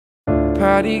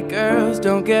Party girls,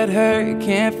 don't get hurt,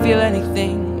 can't feel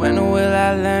anything. When will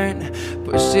I learn?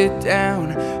 Push it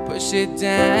down, push it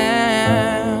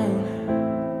down.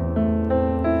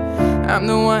 I'm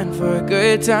the one for a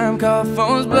good time, call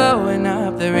phones blowing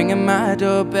up, they're ringing my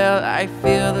doorbell. I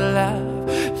feel the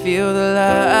love, feel the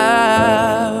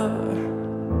love.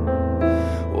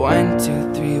 1,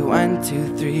 2, 3, 1,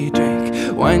 2, 3, drink.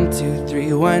 1, 2,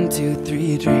 3, 1, 2,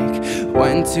 3, drink.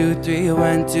 1, 2, 3,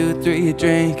 1, 2, 3,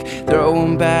 drink. Throw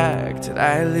 'em back till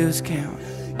I lose count.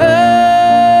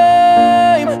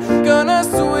 I'm gonna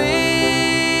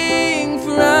swing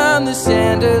from the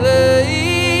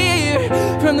chandelier,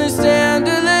 from the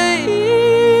chandelier.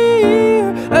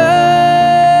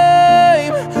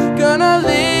 I'm gonna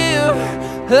live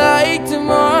like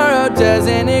tomorrow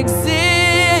doesn't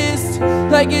exist,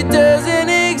 like it doesn't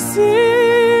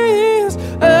exist.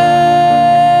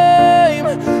 I'm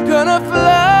gonna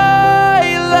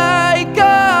fly like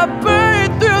a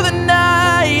bird through the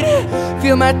night,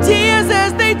 feel my tears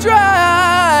as they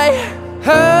dry.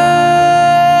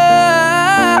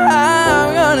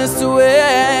 I'm gonna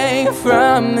swing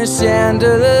from the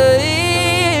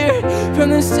chandelier, from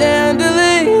the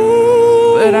chandelier.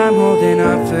 But I'm holding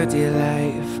on for dear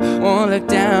life, won't look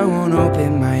down, won't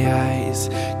open my eyes.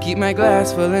 Keep my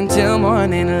glass full until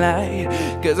morning light,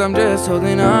 'cause I'm just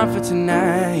holding on for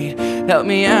tonight. Help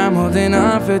me, I'm holding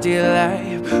on for dear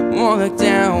life. Won't look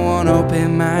down, won't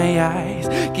open my eyes.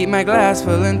 Keep my glass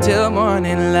full until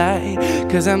morning light,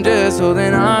 'cause I'm just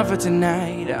holding on for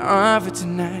tonight, on for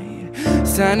tonight.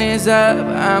 Sun is up,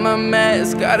 I'm a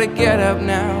mess, gotta get up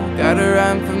now, gotta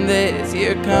run from this.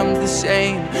 Here comes the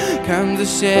shame, comes the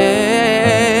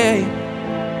shame.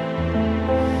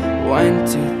 1,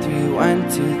 2, 3, 1,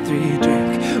 2, 3,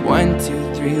 drink. 1, 2,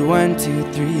 3, 1, 2,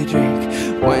 3, drink.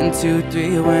 1, 2,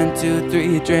 3, 1, 2,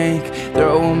 3, drink.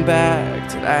 Throw 'em back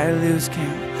till I lose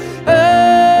count.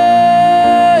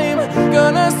 I'm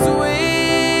gonna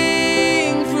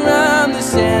swing from the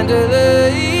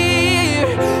chandelier,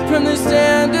 from the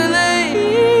chandelier.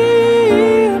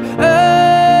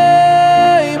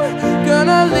 I'm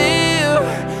gonna live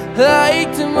like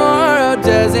tomorrow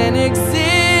doesn't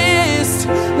exist,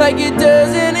 like it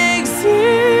doesn't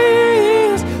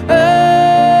exist.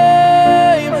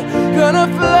 I'm gonna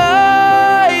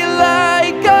fly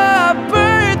like a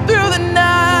bird through the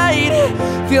night,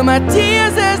 feel my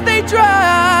tears as they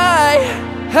dry.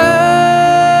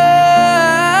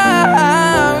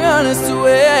 I'm gonna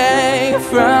swing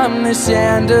from the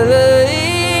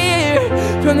chandelier,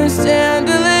 from the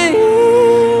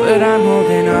chandelier. But I'm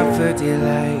holding on for dear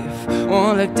life,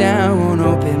 won't look down, won't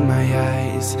open my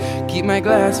eyes. Keep my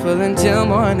glass full until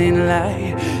morning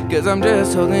light, 'cause I'm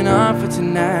just holding on for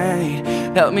tonight.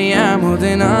 Help me, I'm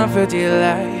holding on for dear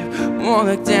life. Won't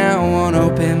look down, won't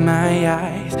open my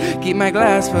eyes. Keep my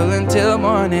glass full until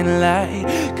morning light,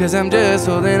 'cause I'm just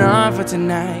holding on for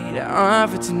tonight, on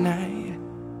for tonight.